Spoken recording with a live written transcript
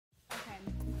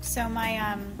So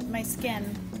my skin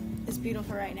is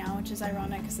beautiful right now, which is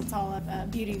ironic because it's all a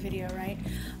beauty video, right?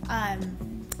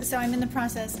 So I'm in the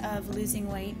process of losing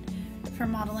weight. For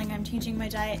modeling, I'm changing my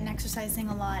diet and exercising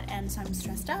a lot, and so I'm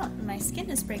stressed out. My skin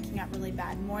is breaking out really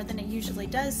bad, more than it usually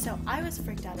does, so I was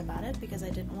freaked out about it because I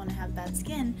didn't want to have bad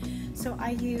skin. So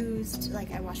I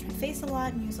washed my face a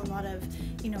lot and used a lot of,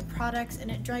 products, and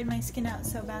it dried my skin out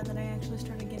so bad that I actually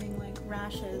started getting like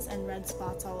rashes and red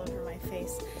spots all over my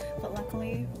face. But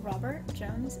luckily, Robert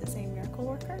Jones is a miracle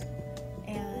worker,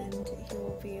 and he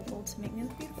will be able to make me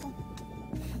look beautiful.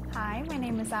 Hi, my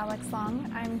name is Alex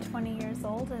Long. I'm 20 years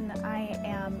old and I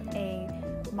am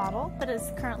a model that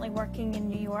is currently working in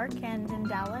New York and in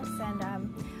Dallas, and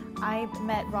I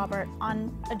met Robert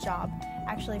on a job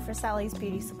actually for Sally's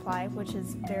Beauty Supply, which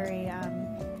is very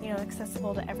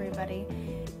accessible to everybody,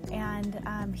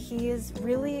 and he is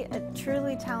really a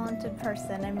truly talented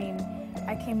person. I mean,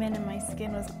 I came in and my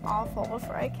skin was awful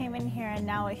before I came in here, and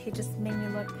now he just made me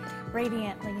look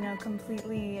radiant,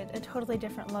 completely a totally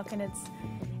different look, and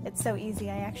it's so easy.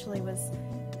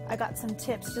 I got some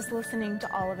tips just listening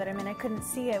to all of it. I mean, I couldn't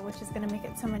see it, which is going to make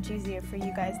it so much easier for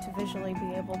you guys to visually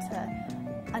be able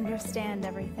to understand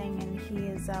everything, and he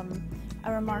is a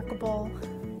remarkable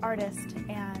artist,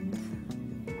 and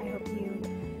I hope you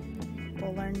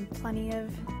will learn plenty of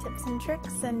tips and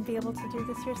tricks and be able to do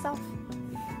this yourself.